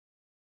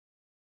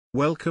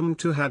Welcome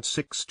to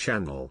had6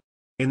 channel.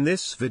 In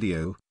this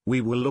video,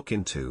 we will look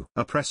into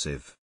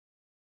oppressive.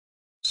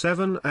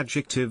 7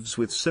 adjectives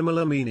with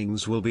similar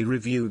meanings will be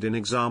reviewed in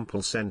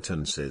example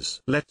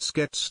sentences. Let's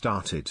get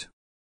started.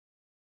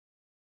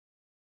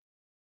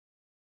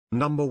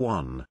 Number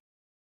 1.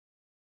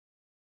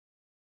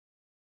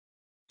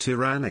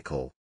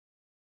 Tyrannical,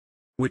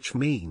 which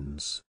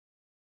means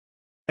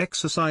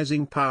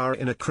exercising power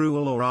in a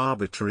cruel or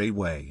arbitrary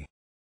way.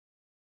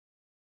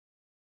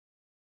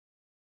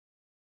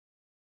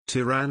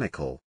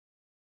 Tyrannical.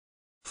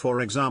 For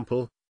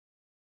example,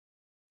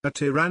 a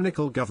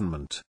tyrannical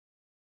government.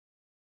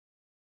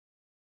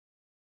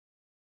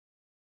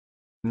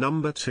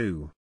 Number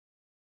 2.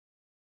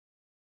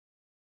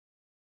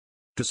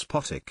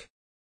 Despotic,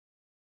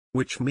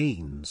 which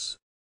means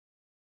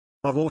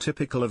or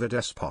typical of a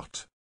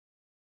despot.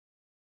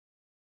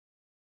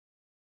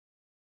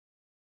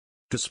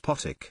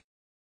 Despotic.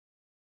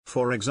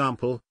 For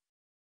example,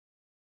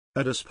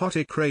 a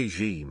despotic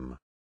regime.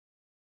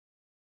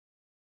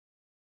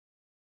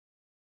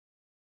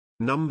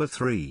 Number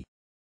 3.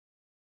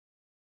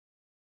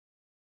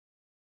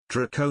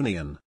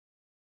 Draconian,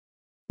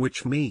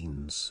 which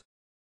means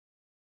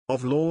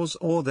of laws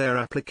or their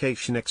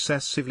application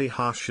excessively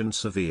harsh and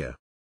severe.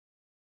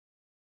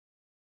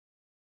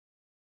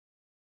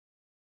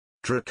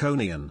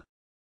 Draconian.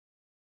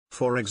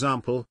 For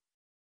example,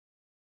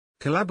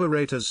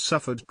 collaborators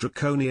suffered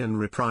draconian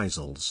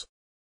reprisals.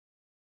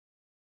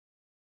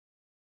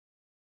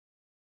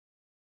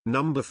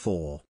 Number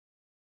 4.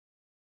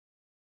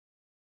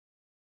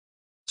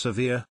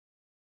 Severe,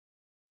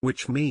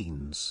 which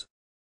means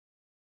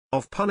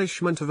of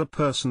punishment of a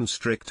person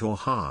strict or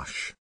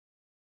harsh.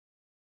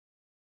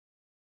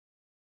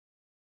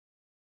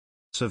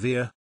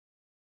 Severe.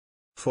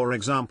 For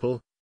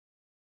example,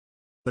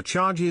 the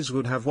charges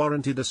would have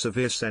warranted a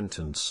severe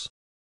sentence.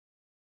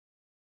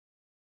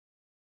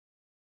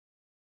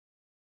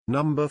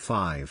 Number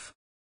 5.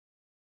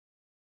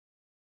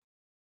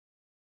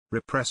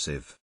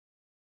 Repressive,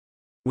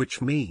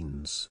 which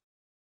means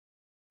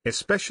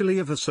especially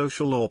of a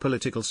social or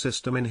political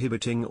system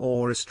inhibiting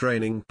or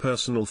restraining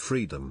personal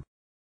freedom.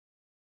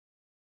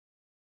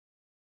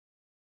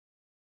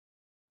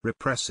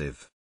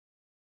 Repressive.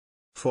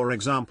 For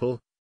example,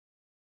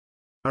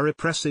 a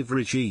repressive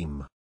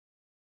regime.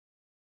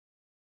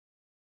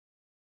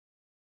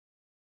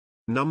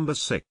 Number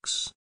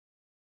 6.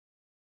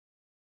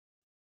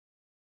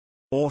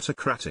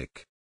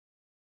 Autocratic,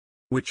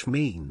 which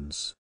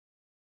means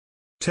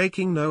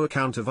taking no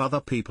account of other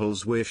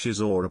people's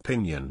wishes or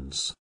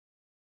opinions.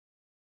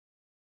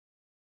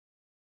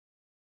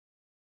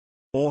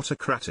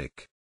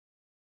 Autocratic.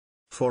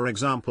 For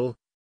example,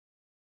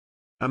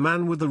 a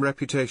man with a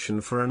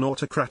reputation for an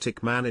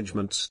autocratic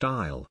management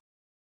style.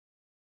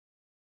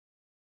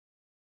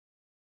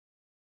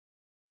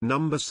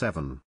 Number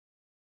 7.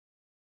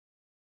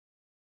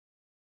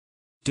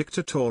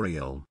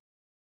 Dictatorial,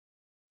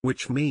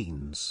 which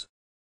means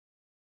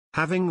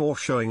having or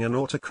showing an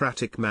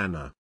autocratic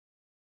manner.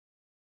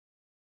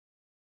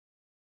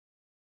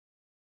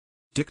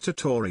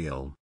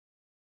 Dictatorial.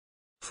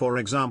 For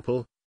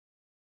example,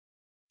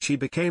 she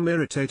became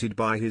irritated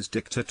by his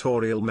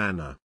dictatorial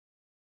manner.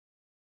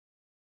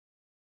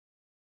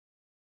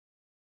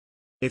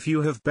 If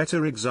you have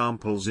better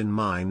examples in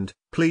mind,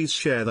 please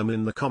share them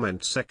in the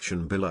comment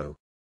section below.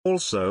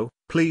 Also,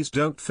 please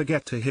don't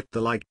forget to hit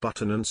the like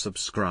button and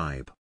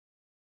subscribe.